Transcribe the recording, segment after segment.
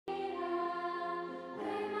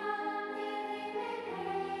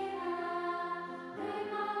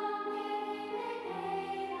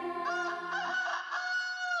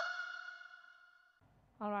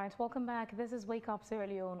right, welcome back. This is Wake Up Sierra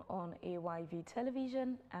Leone on AYV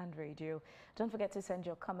television and radio. Don't forget to send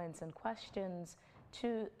your comments and questions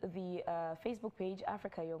to the Facebook page,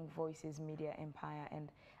 Africa Young Voices Media Empire,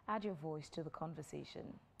 and add your voice to the conversation.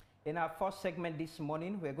 In our first segment this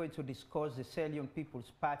morning, we're going to discuss the Sierra Leone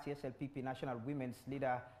People's Party, SLPP, National Women's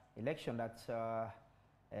Leader election that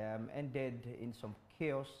ended in some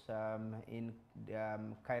chaos in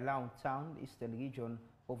Kailahun town, eastern region,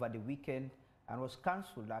 over the weekend, and was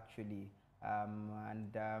cancelled actually.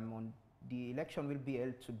 The election will be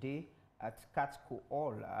held today at Katko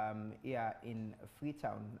Hall here in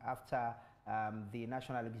Freetown after the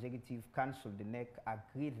National Executive Council, the NEC,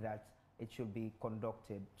 agreed that it should be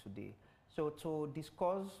conducted today. So to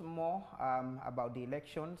discuss more about the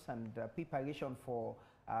elections and preparation for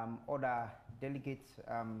other delegate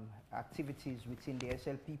activities within the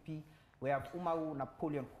SLPP, we have Umaru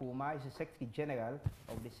Napoleon Kurma, is the Secretary General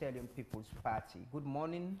of the Sierra Leone People's Party. Good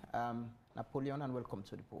morning, Napoleon, and welcome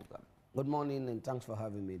to the program. Good morning, and thanks for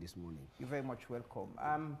having me this morning. You're very much welcome.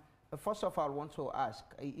 First of all, I want to ask,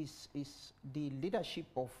 is the leadership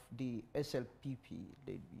of the SLPP,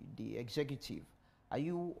 the executive, are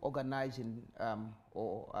you organizing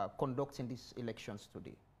or conducting these elections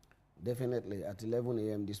today? Definitely. At 11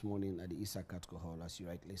 a.m. this morning at the Issa Katko Hall, as you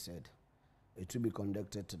rightly said, it will be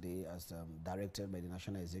conducted today as directed by the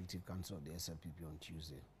National Executive Council of the SLPP on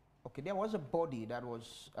Tuesday. Okay, there was a body that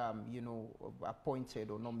was,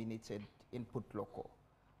 appointed or nominated in Putloko,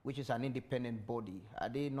 which is an independent body. Are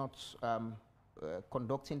they not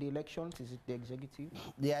conducting the elections? Is it the executive?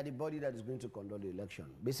 They are the body that is going to conduct the election.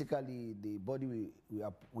 Basically, the body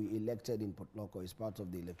we elected in Putloko is part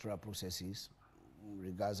of the electoral processes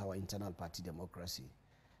regards our internal party democracy.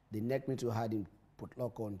 The NEC meeting we had in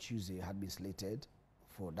Putloko on Tuesday had been slated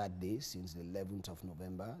for that day since the 11th of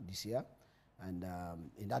November this year. And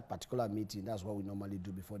in that particular meeting, that's what we normally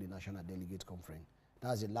do before the National Delegate Conference.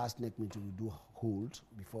 That's the last NEC meeting we do hold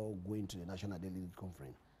before going to the National Delegate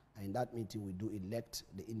Conference. And in that meeting, we do elect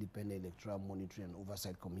the Independent Electoral Monitoring and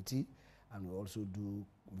Oversight Committee, and we also do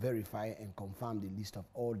verify and confirm the list of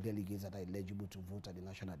all delegates that are eligible to vote at the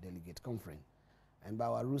National Delegate Conference. And by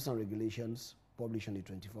our rules and regulations published on the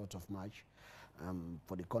 24th of March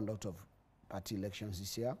for the conduct of party elections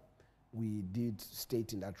this year, we did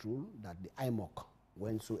state in that rule that the IMOC,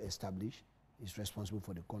 when so established, is responsible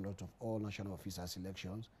for the conduct of all national officers'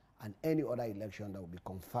 elections and any other election that will be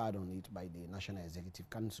conferred on it by the National Executive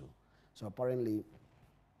Council. So apparently,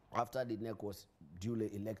 after the NEC was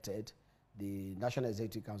duly elected, the National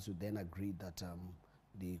Executive Council then agreed that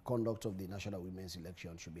the conduct of the National Women's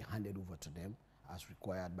election should be handed over to them as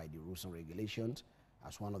required by the rules and regulations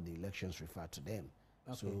as one of the elections referred to them.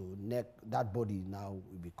 Okay. So NEC, that body now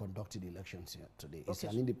will be conducting elections here today. It's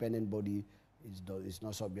an independent body. It's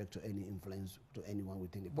not subject to any influence to anyone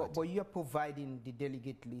within the party. But you're providing the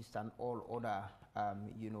delegate list and all other,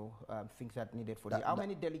 things that needed for that. How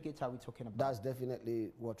many delegates are we talking about? That's definitely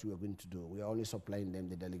what we are going to do. We are only supplying them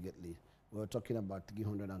the delegate list. We were talking about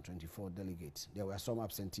 324 delegates. There were some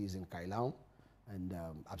absentees in Kailahun, and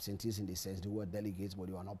absentees in the sense they were delegates, but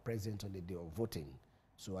they were not present on the day of voting.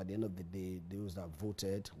 So at the end of the day, those that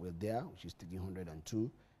voted were there, which is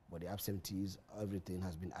 302. But the absentees, everything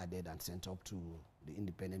has been added and sent up to the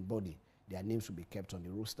independent body. Their names will be kept on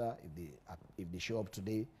the roster. If they show up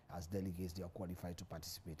today as delegates, they are qualified to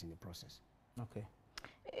participate in the process. Okay.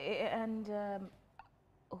 And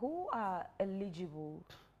who are eligible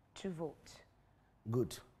to vote?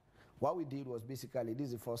 Good. What we did was basically, this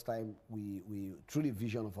is the first time we through the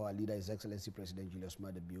vision of our leader, His Excellency President Julius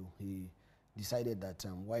Maada, he decided that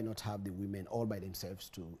why not have the women all by themselves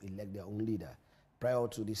to elect their own leader. Prior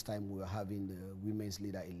to this time, we were having the women's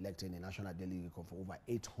leader elected in the National Delegate for over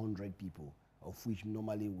 800 people, of which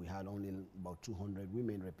normally we had only about 200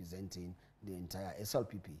 women representing the entire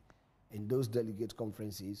SLPP. In those delegate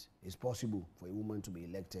conferences, it's possible for a woman to be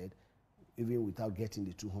elected even without getting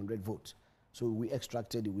the 200 votes. So we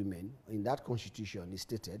extracted the women. In that constitution, it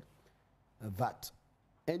stated that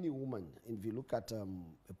any woman, if you look at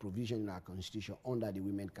a provision in our constitution under the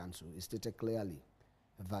Women Council, it stated clearly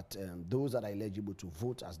that those that are eligible to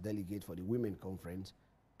vote as delegate for the Women Conference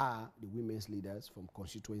are the women's leaders from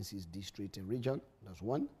constituencies, district, and region. That's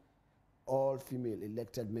one. All female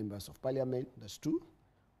elected members of parliament. That's two.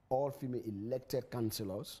 All female elected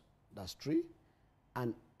councillors. That's three.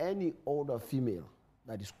 And any older female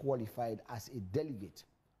that is qualified as a delegate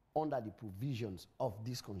under the provisions of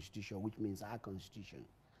this constitution, which means our constitution.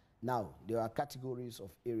 Now, there are categories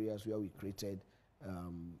of areas where we created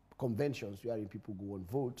conventions wherein people go and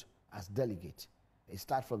vote as delegates. It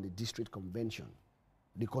starts from the district convention.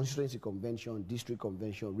 the constituency convention, district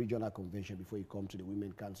convention, regional convention before you come to the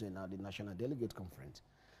Women Council and now the National Delegate Conference.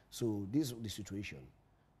 So this is the situation.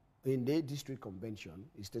 In the district convention,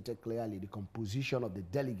 it stated clearly the composition of the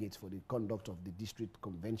delegates for the conduct of the district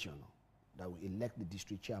convention that will elect the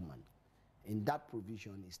district chairman. In that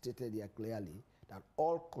provision, it stated there clearly that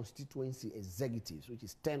all constituency executives, which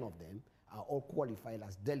is 10 of them, are all qualified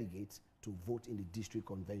as delegates to vote in the district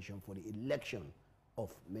convention for the election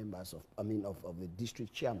of members of the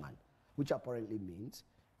district chairman, which apparently means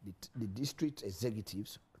the district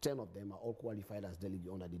executives, 10 of them are all qualified as delegates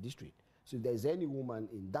under the district. So if there's any woman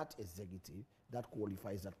in that executive, that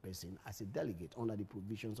qualifies that person as a delegate under the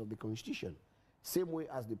provisions of the Constitution. Same way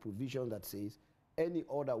as the provision that says any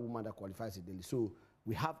other woman that qualifies as a delegate. So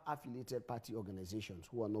we have affiliated party organizations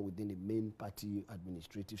who are not within the main party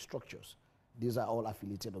administrative structures. These are all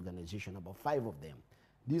affiliated organizations, about 5 of them.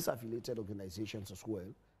 These affiliated organizations as well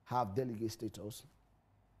have delegate status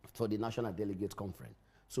for the National Delegate Conference.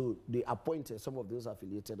 So they appointed, some of those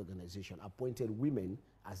affiliated organizations appointed women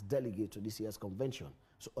as delegates to this year's convention.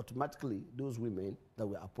 So automatically, those women that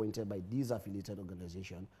were appointed by these affiliated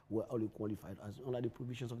organizations were only qualified as under the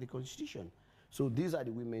provisions of the Constitution. So these are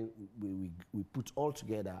the women we put all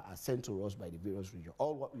together as sent to us by the various regions.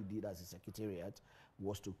 All what we did as a secretariat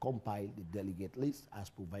was to compile the delegate list as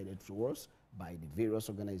provided to us by the various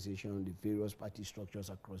organizations, the various party structures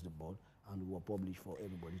across the board, and we were published for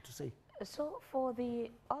everybody to see. So for the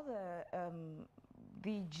other,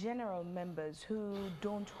 the general members who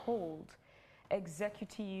don't hold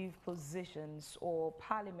executive positions or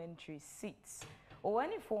parliamentary seats or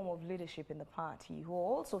any form of leadership in the party, who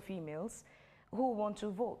are also females, who want to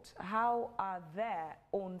vote, how are their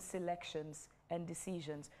own selections and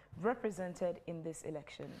decisions represented in this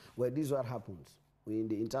election? Well, this is what happens. In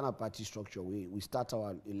the internal party structure, we start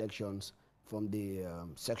our elections from the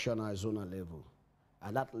sectional zonal level.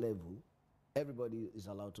 At that level, everybody is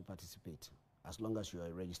allowed to participate. As long as you are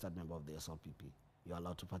a registered member of the SLPP, you are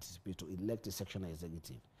allowed to participate to elect a sectional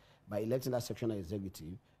executive. By electing that sectional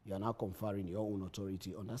executive, you are now conferring your own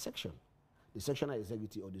authority on that section. The sectional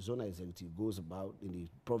executive or the zonal executive goes about in the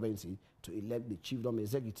province to elect the chiefdom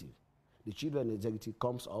executive. The chiefdom executive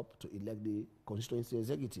comes up to elect the constituency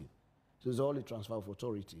executive. So it's all a transfer of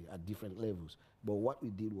authority at different levels. But what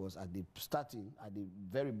we did was at the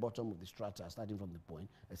very bottom of the strata, starting from the point,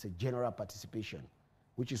 it's a general participation,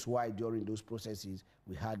 which is why during those processes,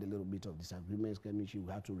 we had a little bit of disagreements, chemistry,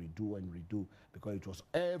 we had to redo and redo, because it was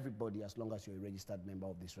everybody, as long as you're a registered member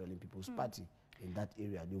of the Israeli People's Party in that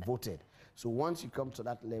area, they voted. So once you come to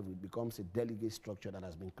that level, it becomes a delegate structure that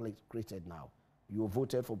has been created now. You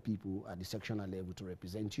voted for people at the sectional level to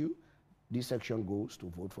represent you. This section goes to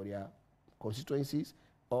vote for their constituencies,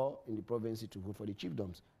 or in the province to vote for the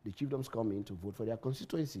chiefdoms. The chiefdoms come in to vote for their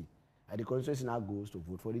constituency. And the constituency now goes to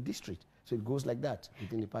vote for the district. So it goes like that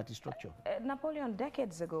within the party structure. Napoleon,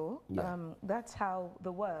 decades ago, that's how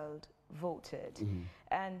the world voted.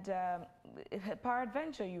 And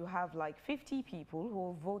peradventure, you have like 50 people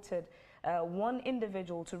who voted one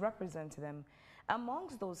individual to represent them.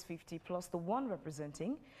 Amongst those 50 plus the one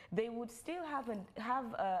representing, they would still have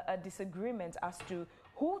a disagreement as to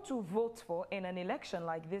who to vote for in an election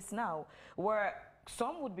like this now, where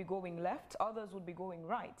some would be going left, others would be going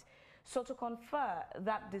right. So to confer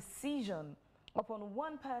that decision upon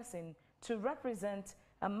one person to represent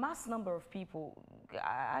a mass number of people,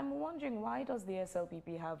 I'm wondering, why does the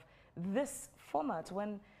SLPP have this format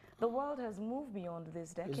when the world has moved beyond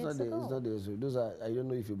this decades ago? It's not those are, I don't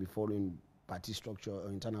know if you'll be following party structure or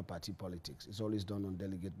internal party politics. It's always done on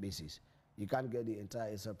delegate basis. You can't get the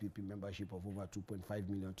entire SLPP membership of over 2.5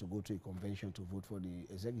 million to go to a convention to vote for the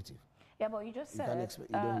executive. Yeah, but you just said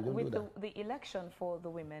with the election for the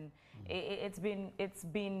women, it's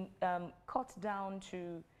been cut down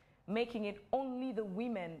to making it only the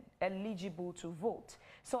women eligible to vote.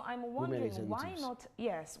 So I'm wondering why not,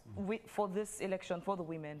 for this election for the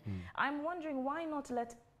women, I'm wondering why not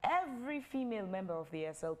let every female member of the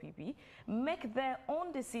SLPP make their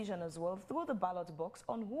own decision as well through the ballot box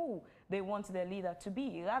on who they want their leader to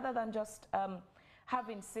be, rather than just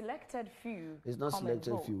having selected few. It's not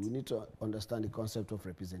selected few. We need to understand the concept of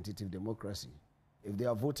representative democracy. If they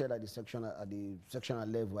are voted at the sectional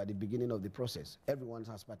level at the beginning of the process, everyone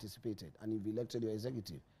has participated, and if you elected your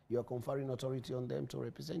executive, you are conferring authority on them to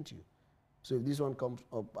represent you. So if this one comes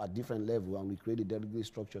up at different level and we create a delegate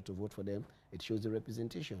structure to vote for them, it shows the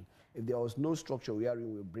representation. If there was no structure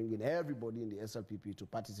wherein we're bringing everybody in the SLPP to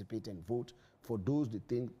participate and vote for those they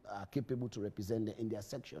think are capable to represent them in their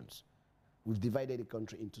sections. We've divided the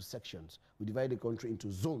country into sections. We divide the country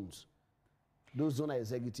into zones. Those zonal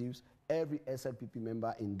executives, every SLPP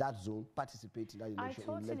member in that zone participates in that election.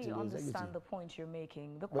 I totally understand the point you're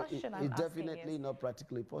making. The but question it's definitely not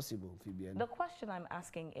practically possible, Phoebe. The question I'm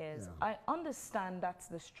asking is, I understand that's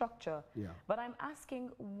the structure, but I'm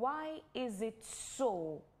asking, why is it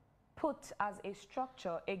so put as a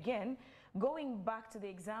structure? Again, going back to the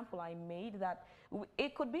example I made, that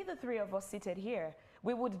it could be the three of us seated here.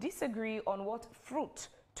 We would disagree on what fruit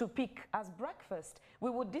to pick as breakfast. We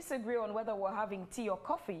would disagree on whether we're having tea or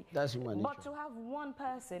coffee. That's human nature. But to have one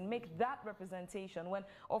person make that representation, when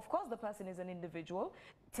of course the person is an individual,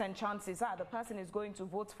 10 chances are the person is going to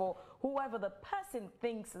vote for whoever the person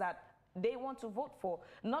thinks that they want to vote for,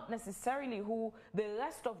 not necessarily who the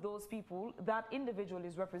rest of those people that individual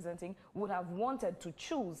is representing would have wanted to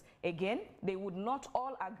choose. Again, they would not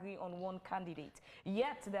all agree on one candidate,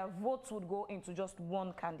 yet their votes would go into just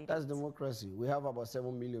one candidate. That's democracy. We have about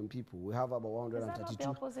 7 million people. We have about 132. Is that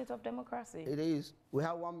not the opposite of democracy? It is. We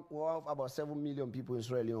have about 7 million people in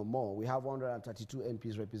Israel or more. We have 132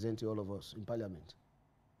 MPs representing all of us in parliament.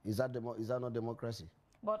 Is that not democracy?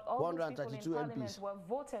 But all those people in parliament MPs were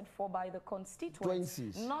voted for by the constituents,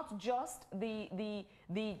 not just the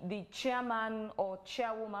chairman or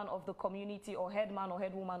chairwoman of the community, or headman or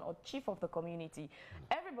headwoman or chief of the community.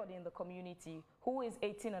 Everybody in the community who is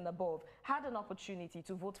 18 and above had an opportunity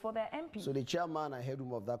to vote for their MP. So the chairman and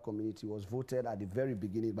headwoman of that community was voted at the very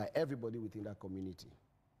beginning by everybody within that community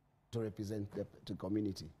to represent the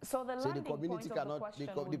community. So the community cannot, the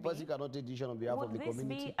person cannot take decision on behalf of the community. Would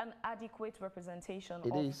this be an adequate representation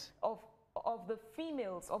of the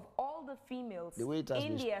females, of all the females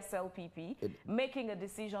in the SLPP, making a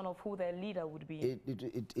decision of who their leader would be?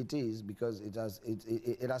 It is, because it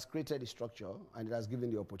has created a structure and it has given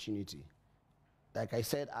the opportunity. Like I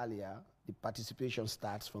said earlier, the participation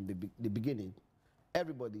starts from the beginning.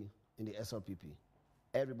 Everybody in the SLPP,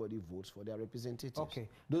 everybody votes for their representatives. Okay.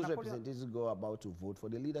 Those representatives go about to vote for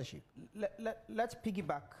the leadership. Let's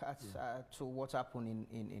piggyback to what happened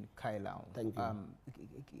in Kailau. Thank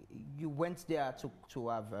you. You went there to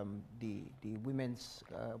have the Women's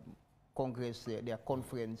Congress, their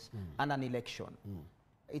conference, and an election.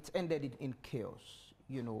 It ended in chaos.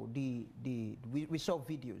 You know, we saw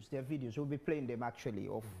videos. There are videos. We'll be playing them actually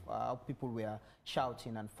of how people were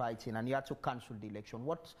shouting and fighting, and you had to cancel the election.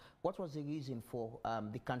 What was the reason for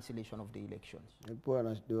the cancellation of the elections? They were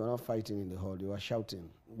not fighting in the hall. They were shouting.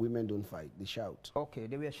 Women don't fight. They shout. Okay,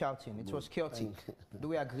 they were shouting. It was chaotic. Do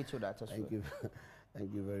we agree to that as well? Thank you.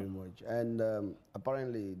 Thank you very much. And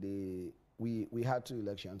apparently, we had 2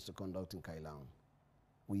 elections to conduct in Kailau.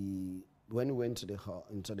 When we went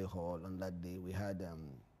into the hall on that day, we had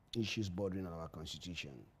issues bordering on our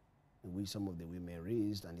constitution, which some of the women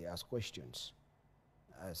raised, and they asked questions.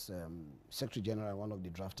 As Secretary General, one of the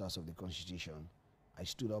drafters of the constitution, I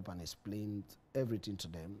stood up and explained everything to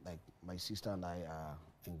them, like my sister and I are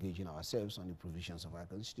engaging ourselves on the provisions of our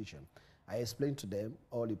constitution. I explained to them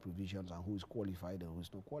all the provisions and who is qualified and who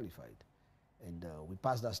is not qualified. And we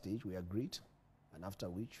passed that stage, we agreed. And after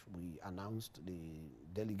which we announced the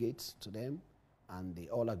delegates to them, and they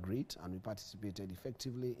all agreed, and we participated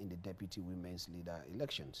effectively in the deputy women's leader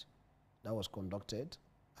elections. That was conducted,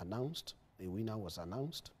 announced, a winner was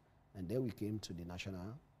announced, and then we came to the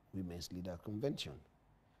National Women's Leader Convention.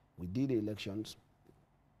 We did the elections.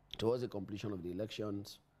 Towards the completion of the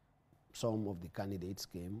elections, some of the candidates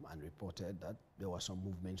came and reported that there were some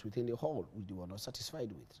movements within the hall which they were not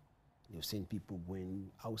satisfied with. You've seen people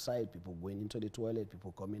going outside, people going into the toilet,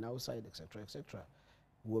 people coming outside, etc., etc.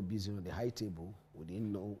 We were busy on the high table. We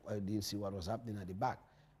didn't know, I didn't see what was happening at the back.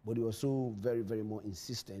 But they were so very, very more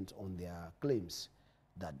insistent on their claims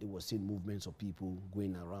that they were seeing movements of people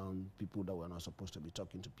going around, people that were not supposed to be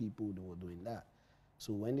talking to people, they were doing that.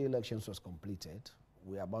 So when the elections was completed,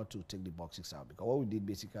 we were about to take the boxes out, because what we did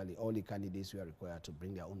basically, all the candidates were required to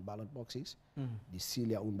bring their own ballot boxes. They seal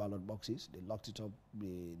their own ballot boxes. They locked it up.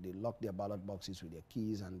 They locked their ballot boxes with their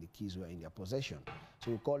keys, and the keys were in their possession. So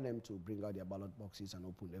we called them to bring out their ballot boxes and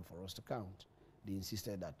open them for us to count. They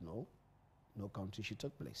insisted that no counting should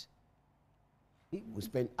take place. We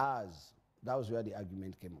spent hours. That was where the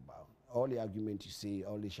argument came about. All the argument you see,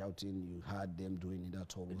 all the shouting you heard them doing in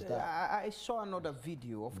that hall was that. I saw another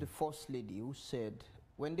video of the First Lady who said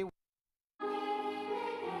when they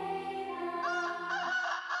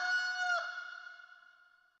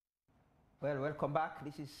Well, welcome back.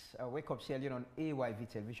 This is Wake Up Sierra Leone on AYV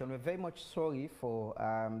Television. We're very much sorry for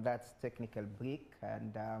that technical break,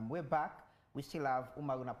 and we're back. We still have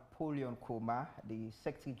Umaru Napoleon Kuma, the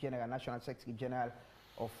Secretary General, National Secretary General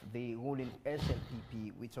of the ruling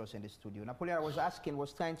SLPP, with us in the studio. Napoleon, I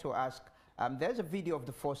was trying to ask There's a video of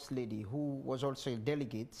the First Lady, who was also a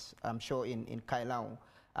delegate, I'm sure, in Kailaon,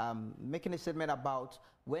 making a statement about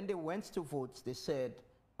when they went to vote, they said,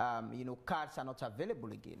 you know, cards are not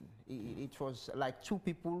available again. It was like 2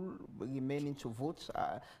 people remaining to vote.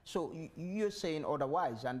 So you're saying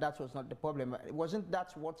otherwise, and that was not the problem. Wasn't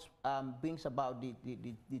that what brings about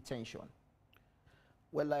the tension?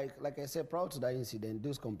 Well, like I said, prior to that incident,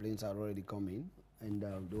 those complaints are already coming, and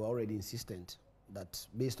they were already insistent that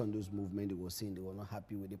based on those movements they were saying, they were not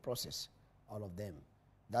happy with the process, all of them.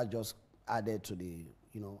 That just added to the,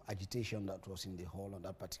 you know, agitation that was in the hall on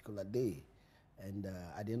that particular day. And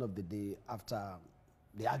at the end of the day, after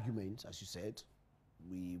the argument, as you said,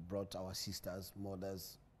 we brought our sisters,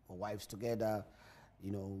 mothers, or wives together.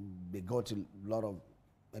 You know, they got a lot of,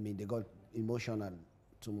 I mean, they got emotional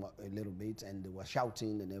to a little bit, and they were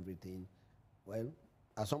shouting and everything. Well,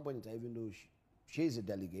 at some point in time, even though she is a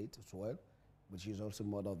delegate as well, but she's also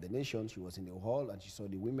mother of the nation, she was in the hall and she saw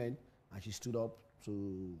the women, and she stood up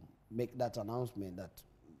to make that announcement that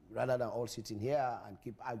rather than all sitting here and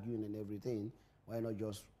keep arguing and everything, why not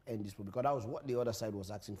just end this? Because that was what the other side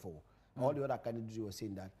was asking for. All the other candidates were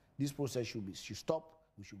saying that this process should stop.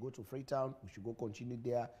 We should go to Freetown. We should go continue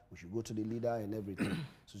there. We should go to the leader and everything.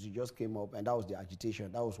 So she just came up, and that was the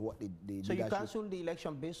agitation. That was what the So you cancelled the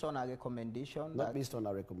election based on a recommendation? Not based on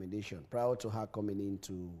a recommendation. Prior to her coming in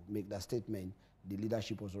to make that statement, the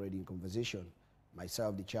leadership was already in conversation.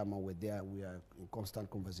 Myself, the chairman, were there. We are in constant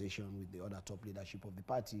conversation with the other top leadership of the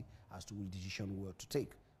party as to which decision we were to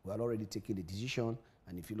take. We had already taken the decision,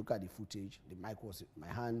 and if you look at the footage, the mic was in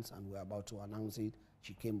my hands, and we were about to announce it.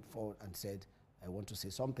 She came forward and said, I want to say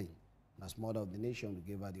something. And as mother of the nation, we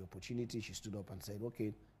gave her the opportunity. She stood up and said,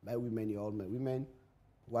 okay, my women, you're all my women.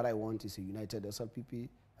 What I want is a united SLPP.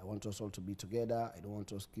 I want us all to be together. I don't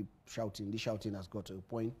want us to keep shouting. This shouting has got to a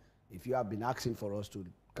point. If you have been asking for us to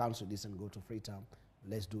cancel this and go to Freetown,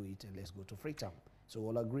 let's do it and let's go to Freetown. So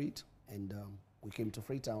all agreed, and we came to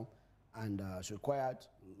Freetown, and as required,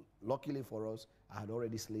 luckily for us, I had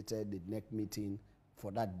already slated the NEC meeting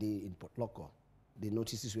for that day in Port Loko. The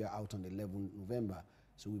notices were out on the 11th November,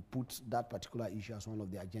 so we put that particular issue as one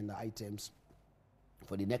of the agenda items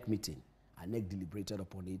for the NEC meeting, and NEC deliberated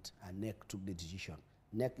upon it, and NEC took the decision.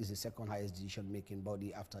 NEC is the second highest decision-making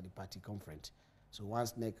body after the party conference. So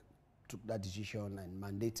once NEC took that decision and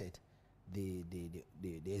mandated the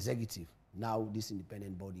executive, now this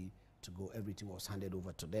independent body, to go, everything was handed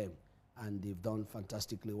over to them. And they've done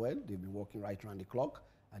fantastically well. They've been working right around the clock.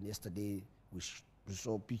 And yesterday, we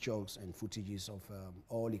saw pictures and footages of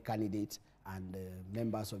all the candidates and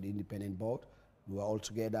members of the independent board. We were all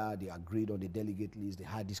together. They agreed on the delegate list. They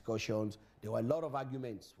had discussions. There were a lot of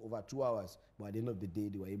arguments over 2 hours. But at the end of the day,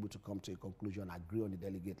 they were able to come to a conclusion, agree on the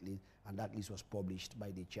delegate list, and that list was published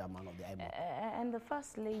by the chairman of the IMOC. And the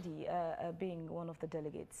First Lady, being one of the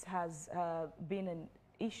delegates, has been an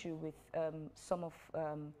issue with some of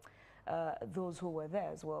those who were there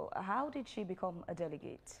as well. How did she become a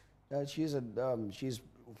delegate?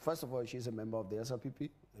 First of all, she's a member of the SLPP,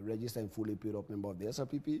 a registered and fully paid up member of the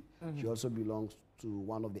SLPP. She also belongs to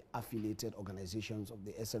one of the affiliated organizations of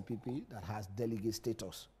the SLPP that has delegate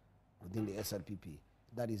status within the SLPP.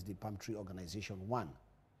 That is the Palm Tree Organization 1.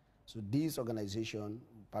 So this organization,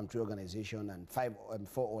 Palm Tree Organization, and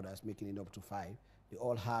 4 others, making it up to 5, they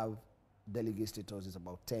all have delegate status. It's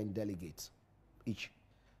about 10 delegates each.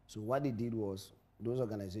 So what they did was, those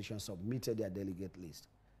organizations submitted their delegate list.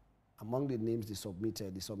 Among the names they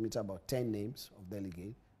submitted about 10 names of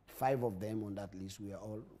delegates. 5 of them on that list were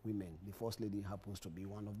all women. The First Lady happens to be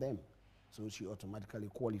one of them. So she automatically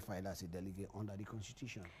qualified as a delegate under the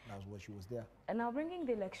Constitution. That's why she was there. And now, bringing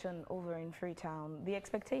the election over in Freetown, the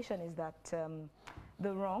expectation is that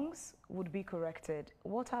the wrongs would be corrected.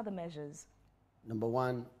 What are the measures? Number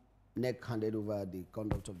one, NEC handed over the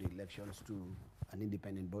conduct of the elections to an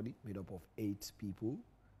independent body made up of 8 people,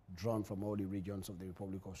 drawn from all the regions of the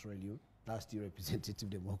Republic of Sierra Leone. That's the representative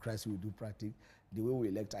democracy we do practice. The way we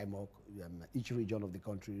elect IMOC, each region of the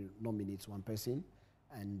country nominates 1 person,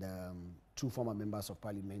 and 2 former members of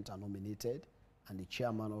parliament are nominated, and the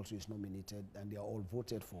chairman also is nominated, and they are all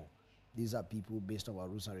voted for. These are people based on our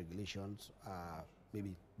rules and regulations.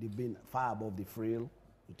 Maybe they've been far above the frail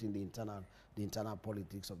within the internal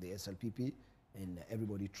politics of the SLPP, and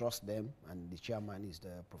everybody trusts them, and the chairman is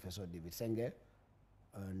the Professor David Senge,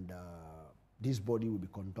 and this body will be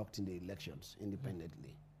conducting the elections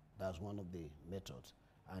independently. That's one of the methods.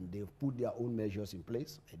 And they've put their own measures in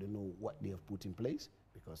place. I don't know what they have put in place,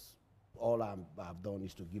 because all I've done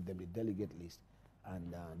is to give them the delegate list.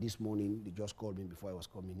 And this morning, they just called me before I was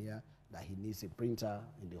coming here that he needs a printer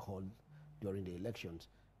in the hall during the elections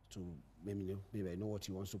to maybe I know what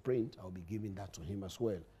he wants to print, I'll be giving that to him as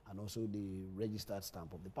well. And also the registered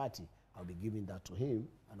stamp of the party, I'll be giving that to him,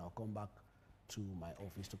 and I'll come back to my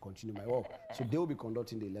office to continue my work. So they'll be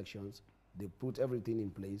conducting the elections. They put everything in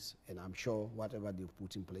place, and I'm sure whatever they've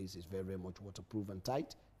put in place is very, very much waterproof and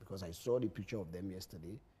tight, because I saw the picture of them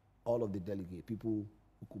yesterday. All of the delegates, people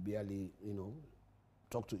who could barely,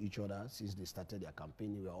 talk to each other since they started their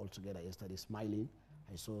campaign. We were all together yesterday smiling.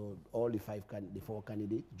 I saw all the four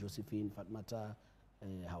candidates, Josephine, Fatmata,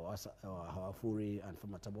 Hawa Furi, and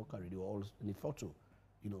Famata Bokari. They were all in the photo,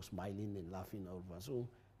 smiling and laughing over. So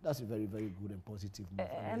that's a very, very good and positive move.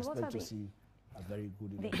 And I expect to see a very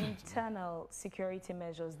good the internal security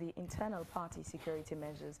measures, the internal party security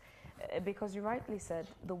measures, because you rightly said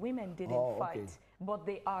the women didn't fight, but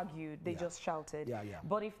they argued, they just shouted.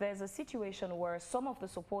 But if there's a situation where some of the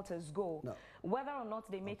supporters go, whether or not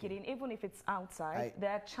they make it in, even if it's outside,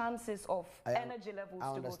 there are chances of energy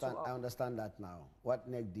levels to go to up. I understand that now. What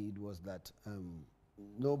NEC did was that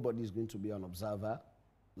nobody's going to be an observer.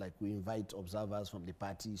 Like, we invite observers from the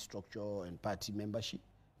party structure and party membership.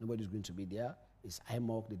 Nobody's going to be there. It's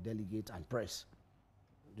IMOC, the delegate, and press,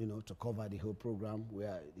 to cover the whole program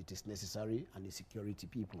where it is necessary, and the security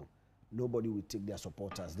people. Nobody will take their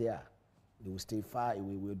supporters there. They will stay far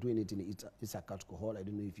away. We're doing it in the Isakatko Hall. I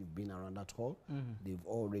don't know if you've been around that hall. They've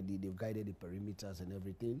guided the perimeters and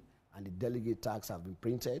everything. And the delegate tags have been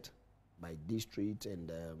printed by district,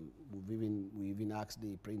 and we even asked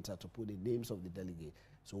the printer to put the names of the delegate.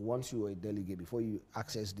 So once you are a delegate, before you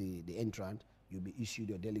access the entrance, you'll be issued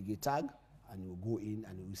your delegate tag, and you'll go in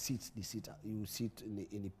and you sit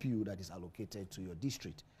in the pew that is allocated to your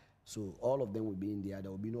district. So all of them will be in there.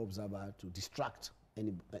 There will be no observer to distract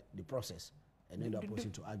the process, and no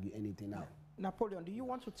person to argue anything out. Napoleon, do you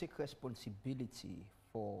want to take responsibility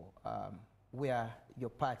for where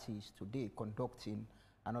your party is today conducting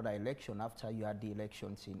another election after you had the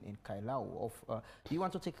elections in Kailau? Do you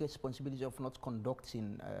want to take responsibility of not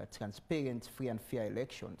conducting transparent, free and fair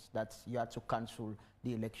elections, that you had to cancel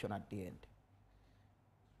the election at the end?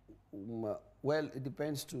 Well, it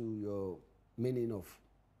depends to your meaning of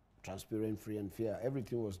transparent, free and fair.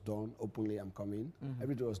 Everything was done openly. I'm coming.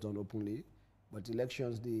 Everything was done openly. But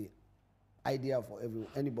elections, the idea for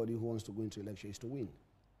anybody who wants to go into election is to win.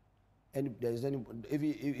 And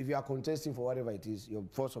if you are contesting for whatever it is, your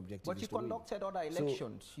first objective is to win. But you conducted other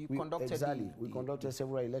elections. So we conducted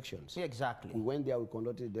several elections. Yeah, exactly. We went there, we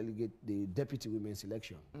conducted the deputy women's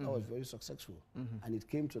election. That was very successful. And it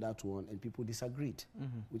came to that one, and people disagreed,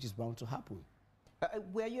 which is bound to happen.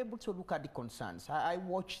 Were you able to look at the concerns? I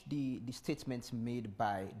watched the statements made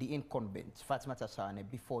by the incumbent, Fatmata Sarane,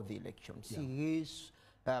 before the election. She raised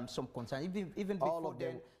some concerns. Even before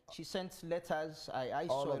then, she sent letters. I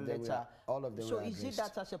saw a letter. All of them so were is it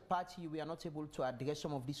that as a party we are not able to address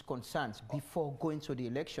some of these concerns before going to the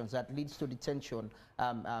elections that leads to the tension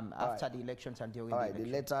after the elections and during the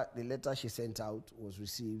elections? The letter she sent out was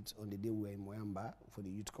received on the day we were in Moyamba for the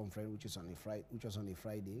youth conference, which was on a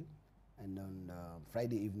Friday. And on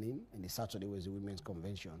Friday evening, and the Saturday was the women's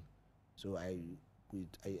convention. So I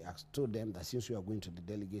told them that since we are going to the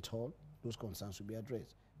delegate hall, those concerns will be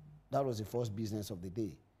addressed. That was the first business of the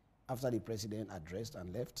day. After the president addressed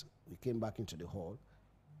and left, we came back into the hall.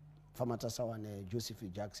 Famata Sawane,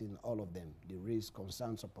 Josephine Jackson, all of them, they raised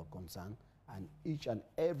concerns upon concern, and each and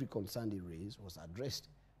every concern they raised was addressed.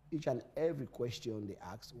 Each and every question they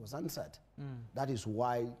asked was answered. That is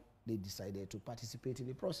why they decided to participate in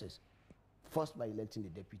the process. First by electing the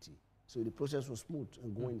deputy. So the process was smooth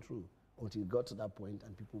and going through until it got to that point,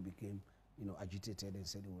 and people became, agitated and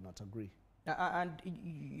said they will not agree. And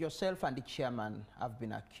yourself and the chairman have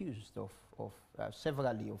been accused of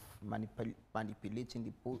severally of manipulating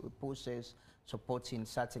the process, supporting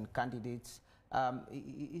certain candidates.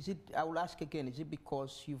 I will ask again, is it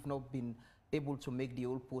because you've not been able to make the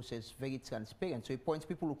whole process very transparent? So it points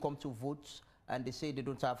people who come to vote and they say they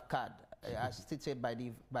don't have card, as stated by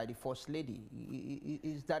the First Lady.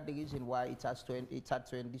 Is that the reason why it had to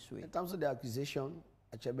end this way? In terms of the accusation,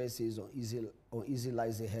 Achebe says on easy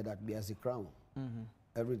lies the head that bears the crown.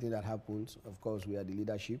 Everything that happens, of course, we are the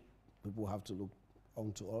leadership. People have to look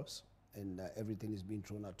onto us, and everything is being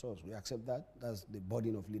thrown at us. We accept that. That's the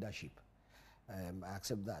burden of leadership. I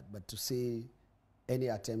accept that. But to say any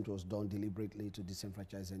attempt was done deliberately to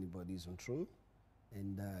disenfranchise anybody is untrue,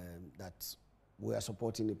 and that we are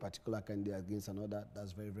supporting a particular candidate against another,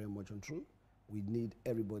 that's very, very much untrue. We need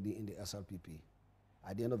everybody in the SLPP.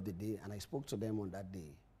 At the end of the day, and I spoke to them on that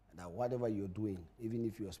day, that whatever you're doing, even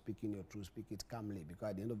if you're speaking your truth, speak it calmly, because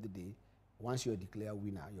at the end of the day, once you're declared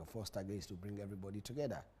winner, your first target is to bring everybody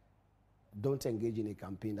together. don't engage in a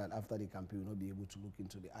campaign that after the campaign will not be able to look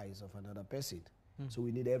into the eyes of another person. So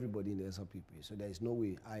we need everybody in the SLPP. So there is no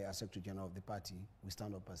way I, as Secretary General of the party, will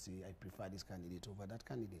stand up and say, I prefer this candidate over that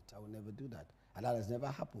candidate. I will never do that. And that has never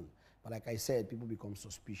happened. But like I said, people become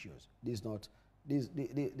suspicious. This was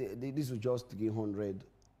just 300,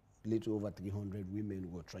 little over 300 women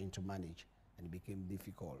who were trying to manage, and it became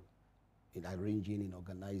difficult in arranging, in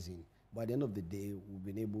organizing. By the end of the day, we've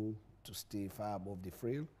been able to stay far above the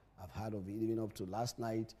frail. I've heard of it even up to last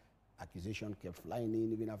night. Accusation kept flying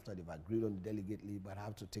in even after they've agreed on the delegate leave, but I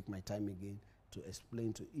have to take my time again to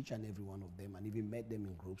explain to each and every one of them, and even met them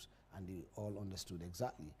in groups, and they all understood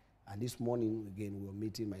exactly. And this morning, again, we were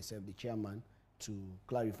meeting, myself, the chairman, to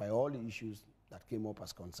clarify all the issues that came up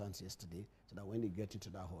as concerns yesterday, so that when they get into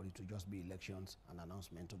that hall, it will just be elections and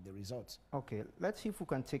announcement of the results. Okay, let's see if we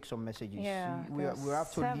can take some messages. Yeah, we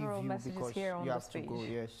have to leave you because here on you have the to go.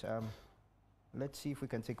 Yes. Let's see if we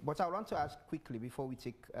can take. But I want to ask quickly before we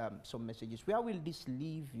take some messages. Where will this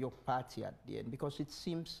leave your party at the end? Because it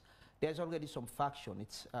seems there's already some faction.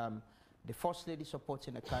 It's the First Lady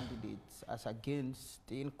supporting a candidate as against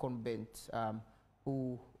the incumbent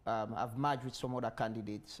who have merged with some other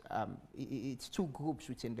candidates. It's two groups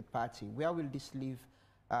within the party. Where will this leave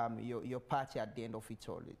your party at the end of it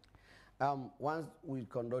all? Once we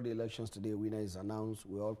conduct the elections today, winner is announced,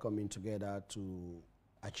 we're all coming together to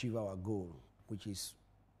achieve our goal, which is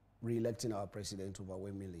re-electing our president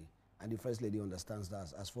overwhelmingly. And the First Lady understands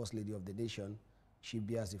that. As First Lady of the nation, she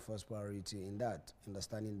bears the first priority in that,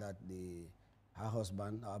 understanding that her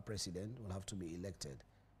husband, our president, will have to be elected.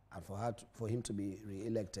 And for him to be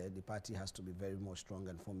re-elected, the party has to be very much strong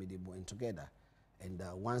and formidable and together. And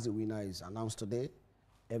once the winner is announced today,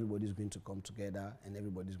 everybody's going to come together and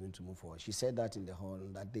everybody's going to move forward. She said that in the hall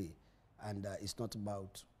on that day. And it's not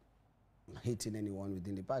about hating anyone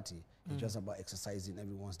within the party. It's just about exercising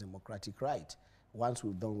everyone's democratic right. Once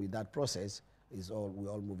we're done with that process, we're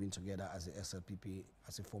all moving together as a SLPP,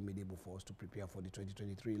 as a formidable force to prepare for the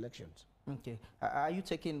 2023 elections. Okay. Are you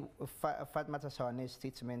taking Fatmata Sawane's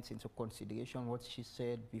statement into consideration, what she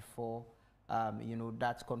said before,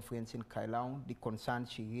 that conference in Kailaun, the concern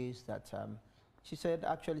she raised that she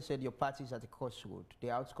actually said your party is at a crossroad. The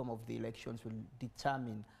outcome of the elections will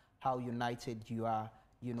determine how united you are,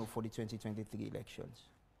 for the 2023 elections?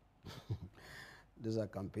 Those are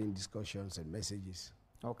campaign discussions and messages.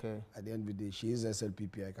 Okay. At the end of the day, she is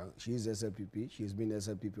SLPP. She is SLPP. She's been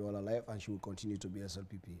SLPP all her life, and she will continue to be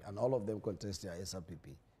SLPP. And all of them contest their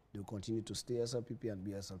SLPP. They will continue to stay SLPP and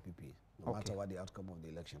be SLPP, no matter what the outcome of the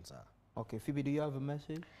elections are. Okay. Phoebe, do you have a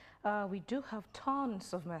message? We do have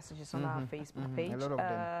tons of messages on our Facebook page. A lot of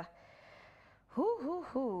them.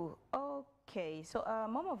 Okay, so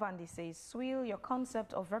Momo Vandi says, Swiel, your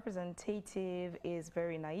concept of representative is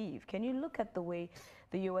very naive. Can you look at the way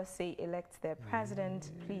the USA elects their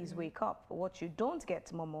president? Please wake up. What you don't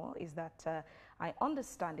get, Momo, is that I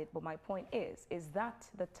understand it, but my point is that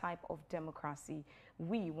the type of democracy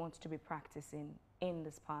we want to be practicing in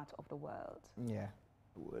this part of the world? Yeah.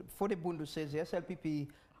 Fode Bundu says the SLPP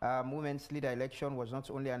women's leader election was not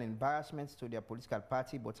only an embarrassment to their political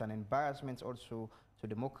party, but an embarrassment also to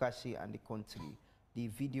democracy and the country. The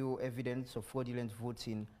video evidence of fraudulent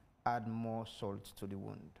voting add more salt to the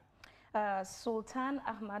wound. Sultan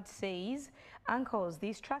Ahmad says, Uncles,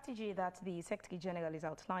 the strategy that the Secretary General is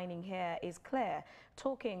outlining here is clear,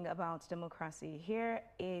 talking about democracy. Here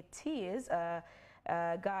it is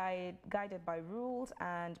guided by rules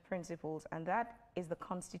and principles, and that is the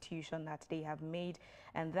constitution that they have made,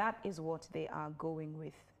 and that is what they are going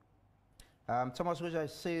with. Thomas Roger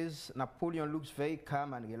says, Napoleon looks very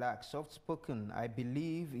calm and relaxed, soft-spoken. I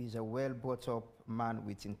believe he's a well-brought-up man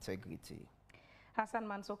with integrity. Hassan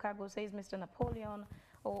Mansokago says, Mr. Napoleon,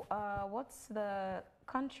 what's the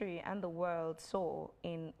country and the world saw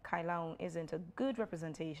in Kailaun isn't a good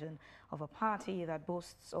representation of a party that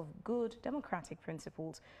boasts of good democratic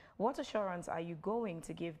principles. What assurance are you going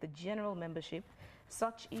to give the general membership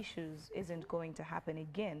such issues isn't going to happen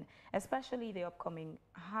again, especially the upcoming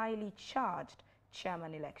highly charged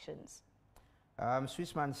chairman elections?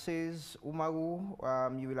 Swissman says,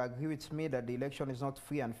 Umaru, you will agree with me that the election is not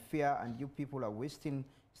free and fair, and you people are wasting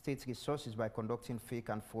state resources by conducting fake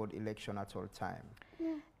and fraud election at all time.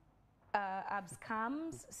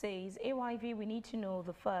 Abscams says, AYV, we need to know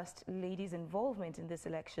the First Lady's involvement in this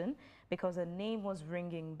election because her name was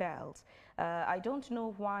ringing bells. I don't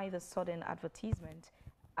know why the sudden advertisement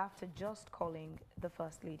after just calling the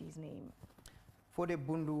First Lady's name. Fode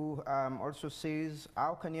Bundu also says,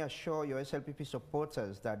 how can you assure your SLPP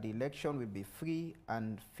supporters that the election will be free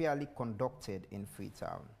and fairly conducted in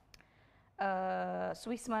Freetown?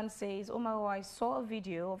 Swissman says, Omar, I saw a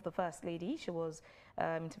video of the First Lady. She was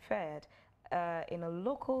interfered in a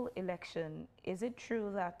local election. Is it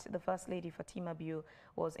true that the First Lady, Fatima Biu,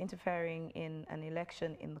 was interfering in an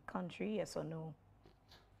election in the country, yes or no?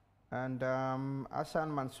 And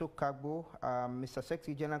Hassan Mansour Kagbo, Mr.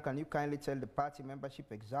 Secretary General, can you kindly tell the party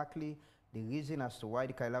membership exactly the reason as to why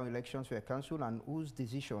the Kailau elections were cancelled and whose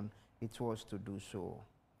decision it was to do so?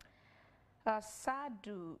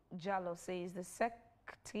 Sadu Jallo says the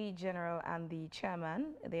Secretary General and the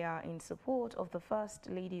Chairman, they are in support of the First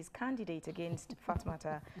Lady's candidate against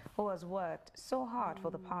Fatmata, who has worked so hard for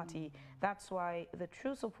the party. That's why the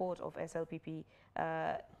true support of SLPP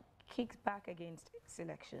kicks back against its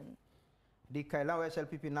election. The Kailau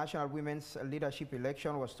SLPP National Women's Leadership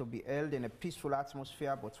election was to be held in a peaceful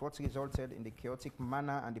atmosphere, but what resulted in the chaotic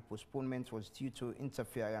manner and the postponement was due to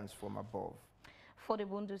interference from above.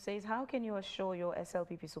 Fodebundu says, how can you assure your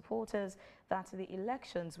SLPP supporters that the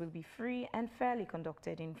elections will be free and fairly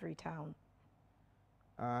conducted in Freetown?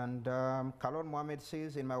 And Kalon Mohammed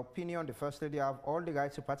says, in my opinion, the First Lady have all the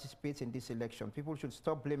right to participate in this election. People should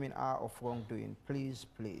stop blaming her of wrongdoing. Please,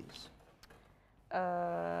 please.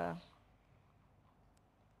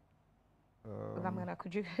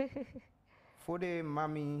 Could you? Fode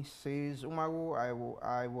Mami says, Umaru,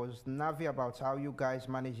 I was nervy about how you guys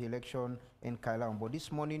manage the election in Kailau, but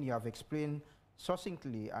this morning you have explained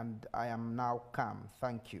succinctly and I am now calm.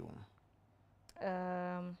 Thank you.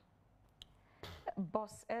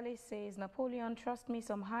 Boss Ellie says, Napoleon, trust me,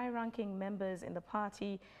 some high-ranking members in the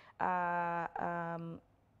party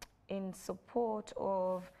in support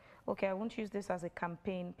of, okay, I won't use this as a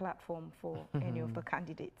campaign platform for any of the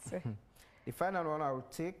candidates. The final one I will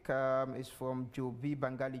take is from Joe B.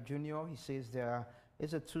 Bangali Jr. He says there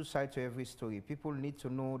is a two sides to every story. People need to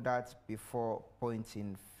know that before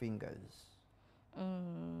pointing fingers.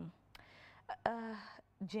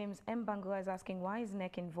 James M. Bangura is asking, why is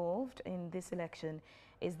NEC involved in this election?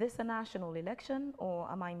 Is this a national election or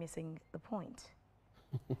am I missing the point?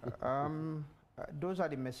 Those are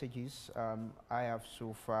the messages I have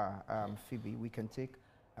so far, Phoebe, we can take.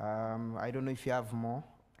 I don't know if you have more.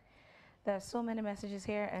 There are so many messages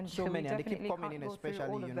here, and so many, and they keep coming in, go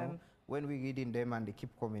especially, you know, when we're reading them and they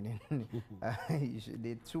keep coming in.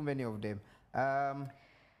 There are too many of them.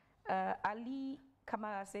 Ali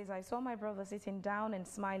Kamara says, I saw my brother sitting down and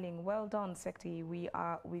smiling. Well done, Secretary. We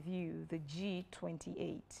are with you, the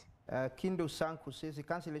G28. Kindo Sanku says the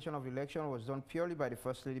cancellation of election was done purely by the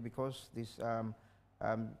First Lady because this, the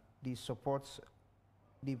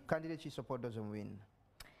candidate she support doesn't win.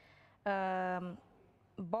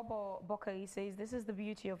 Bobo Bokari says, this is the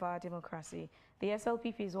beauty of our democracy. The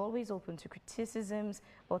SLPP is always open to criticisms,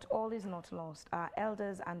 but all is not lost. Our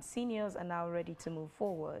elders and seniors are now ready to move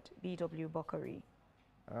forward. B.W. Bokari.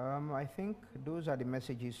 I think those are the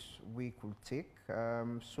messages we could take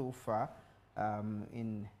so far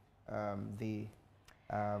in the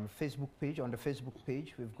Facebook page. On the Facebook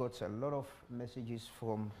page, we've got a lot of messages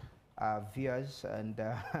from viewers, and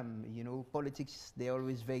you know, politics, they're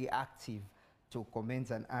always very active to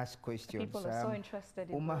comment and ask questions. People are so interested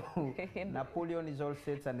in Napoleon is all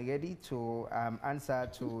set and ready to answer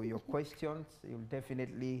to your questions. You'll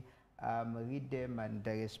definitely read them and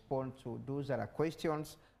respond to those that are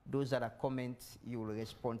questions, those that are comments, you'll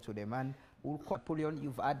respond to them. And Napoleon,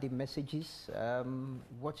 you've had the messages.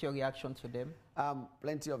 What's your reaction to them?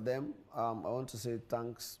 Plenty of them. I want to say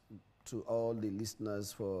thanks to all the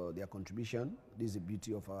listeners for their contribution. This is the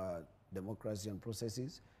beauty of our democracy and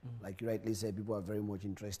processes. Like you rightly said, people are very much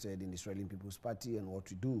interested in the Israeli People's Party and what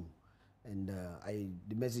we do. And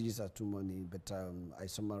the messages are too many, but I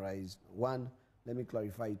summarized. One, let me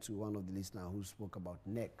clarify to one of the listeners who spoke about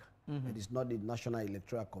NEC. It is not the National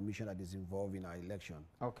Electoral Commission that is involved in our election.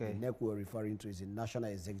 Okay. The NEC we're referring to is the National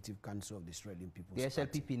Executive Council of the Israeli People's Party.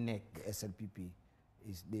 The SLPP NEC. The SLPP.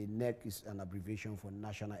 The NEC is an abbreviation for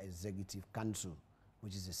National Executive Council,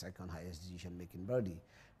 which is the second highest decision-making body.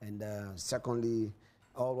 And secondly,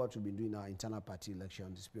 all what we've been doing in our internal party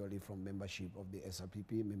elections is purely from membership of the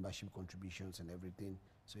SLPP, membership contributions and everything.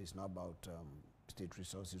 So it's not about state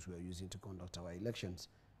resources we're using to conduct our elections.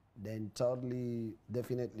 Then thirdly,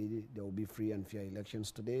 definitely there will be free and fair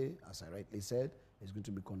elections today. As I rightly said, it's going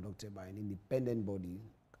to be conducted by an independent body,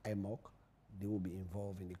 IMOC. They will be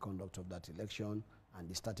involved in the conduct of that election. And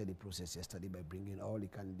they started the process yesterday by bringing all the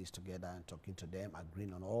candidates together and talking to them,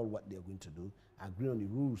 agreeing on all what they are going to do, agreeing on the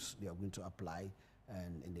rules they are going to apply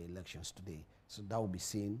in the elections today. So that will be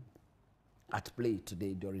seen at play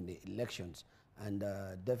today during the elections. And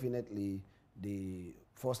definitely The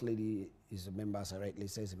First Lady is a member, as I rightly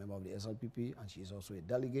says, a member of the SLPP, and she is also a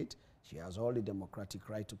delegate. She has all the democratic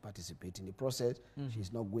right to participate in the process.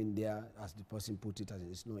 She's not going there, as the person put it, as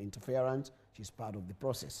it's no interference. She's part of the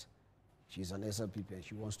process. She's an SLPP and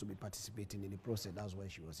she wants to be participating in the process. That's why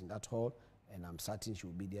she was in that hall, and I'm certain she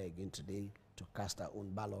will be there again today to cast her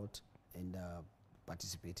own ballot and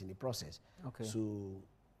participate in the process. Okay. So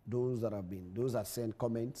those that sent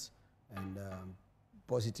comments and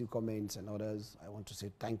positive comments and others, I want to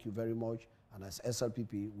say thank you very much. And as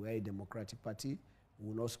SLPP, we're a democratic party. We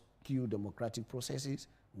will not skew democratic processes.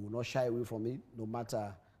 We will not shy away from it, no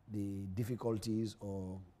matter the difficulties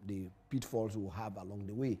or the pitfalls we'll have along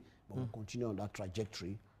the way. But we'll continue on that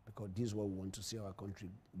trajectory, because this is what we want to see our country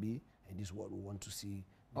be, and this is what we want to see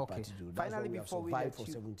the party do. That's Finally, what we have survived for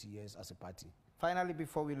 70 years as a party. Finally,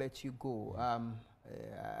 before we let you go,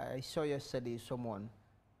 I saw yesterday someone,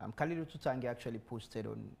 Khalilu Tutangi actually posted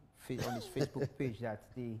on his Facebook page that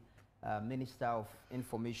the Minister of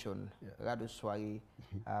Information, Radu Swari,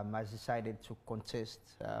 has decided to contest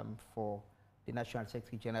for the National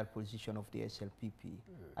Secretary General position of the SLPP.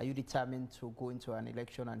 Are you determined to go into an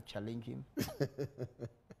election and challenge him?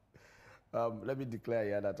 Let me declare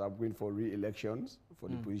here that I'm going for re-elections for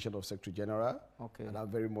the position of Secretary General. Okay. And I'm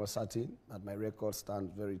very much certain that my record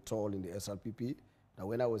stands very tall in the SLPP. Now,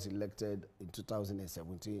 when I was elected in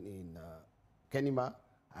 2017 in Kenima,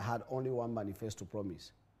 I had only one manifesto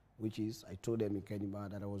promise, which is I told them in Kenima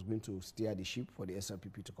that I was going to steer the ship for the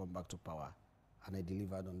SLPP to come back to power. And I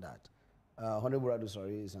delivered on that. Honorable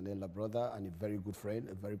Adusari is an elder brother and a very good friend,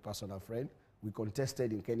 a very personal friend. We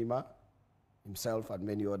contested in Kenima, himself and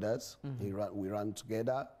many others. We ran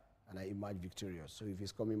together, and I emerged victorious. So if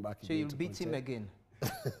he's coming back, so you'll beat him again?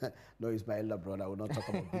 No, he's my elder brother. I will not talk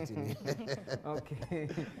about beating him. Okay.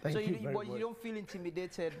 So you don't feel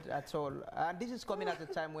intimidated at all? And this is coming at a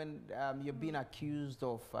time when you're being accused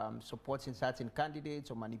of supporting certain candidates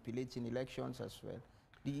or manipulating elections as well.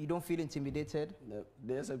 You don't feel intimidated?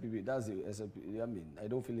 The SLPP, that's the SLPP. I mean, I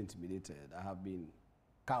don't feel intimidated. I have been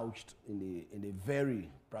couched in the very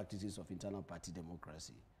practices of internal party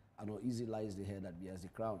democracy. I know easy lies the head that bears the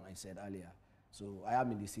crown, I said earlier. So I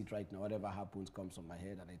am in the seat right now. Whatever happens comes on my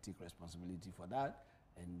head, and I take responsibility for that.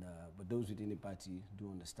 And but those within the party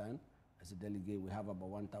do understand. As a delegate, we have about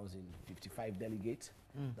 1,055 delegates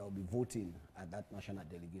that will be voting at that national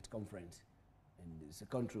delegate conference. And it's a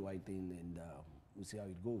countrywide thing, and we'll see how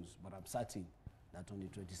it goes. But I'm certain that on the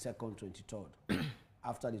 22nd, 23rd,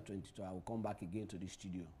 after the 23rd, I will come back again to the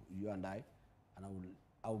studio, you and I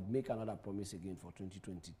will make another promise again for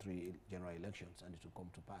 2023 general elections, and it will come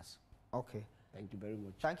to pass. Okay. Thank you very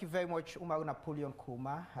much. Thank you very much, Umar Napoleon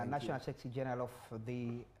Kuma, National Secretary General of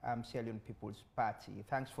the SALONE People's Party.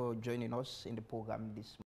 Thanks for joining us in the program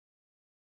this morning.